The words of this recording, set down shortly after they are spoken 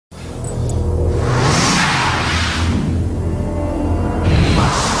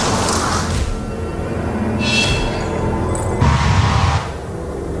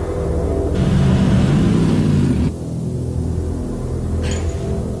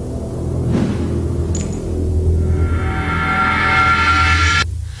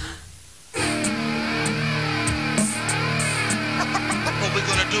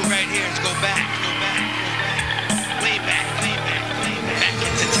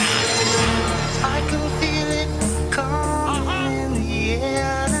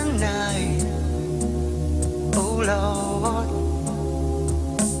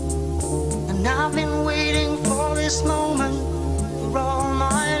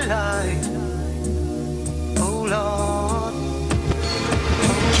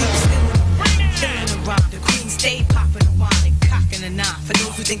For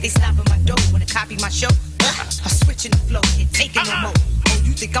those who think they stopping my dough, wanna copy my show, I'm switching the flow, ain't taking no more. Oh,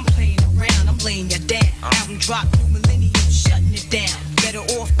 you think I'm playing around? I'm laying you down. Album drop, new millennium, shutting it down. Better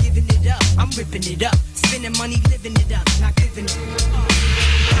off giving it up, I'm ripping it up. Spending money, living it up, not giving it up.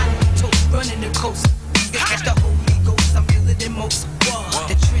 Running the coast, you catch the Holy Ghost, I'm realer than most.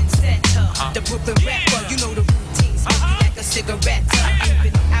 The trendsetter, the Brooklyn rapper, you know the routine, smoking like a cigarette. I've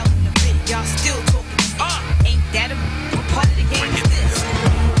been out in the pit, y'all still talking. Ain't that a part of the game? Is this?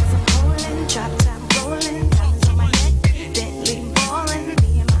 I'm rolling, drop top rolling, diamonds on my neck, deadly ballin'.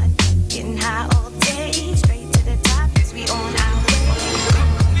 Me and my getting high all day, straight to the top, 'cause we on our way.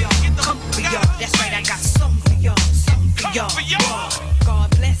 Come for y'all, that's right, I got something for y'all, something for y'all. God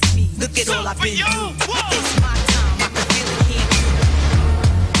bless me, look at all I've been through. It's my time, I can feel it here.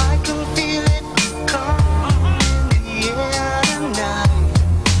 I can feel it coming in the air tonight.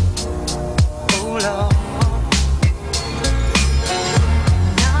 Oh Lord,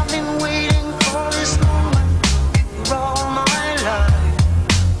 and I've been waiting for this moment for all my life.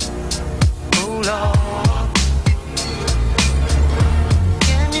 Oh Lord,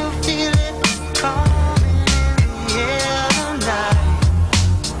 can you feel it coming in the air tonight?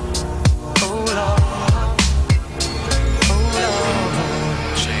 Oh Lord, oh Lord.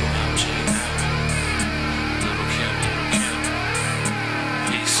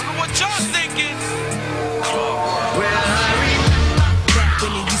 What y'all thinking? Well, I remember Back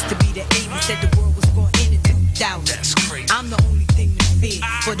when it used to be the 80s, said the world was going in the 2000s. That's crazy. I'm the only thing to fear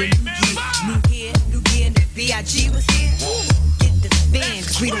for the new year, and the B.I.G. was here. Get the fan,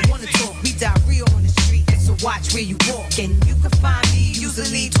 'cause we don't wanna talk, we diarrhea on the street, so watch where you walk. And you can find me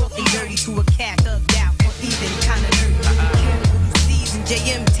usually talking dirty to a cat thugged out, or even kinda nerdy. And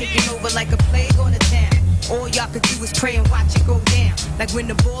JM taking over like a plague on the town. All y'all could do is pray and watch it go down. Like when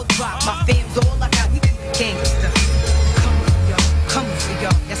the ball drop, my fam's all I got, we keep it gangsta. Coming for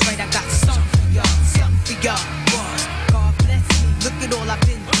y'all, that's right, I got something for y'all, something for y'all. God bless me, look at all I've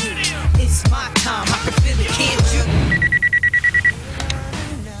been through. It's my time, I can feel it, can't you?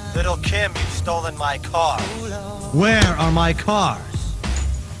 Little Kim, you've stolen my car. Where are my cars?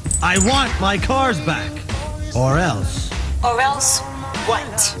 I want my cars back. Or else. Or else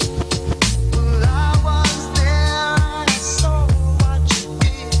what?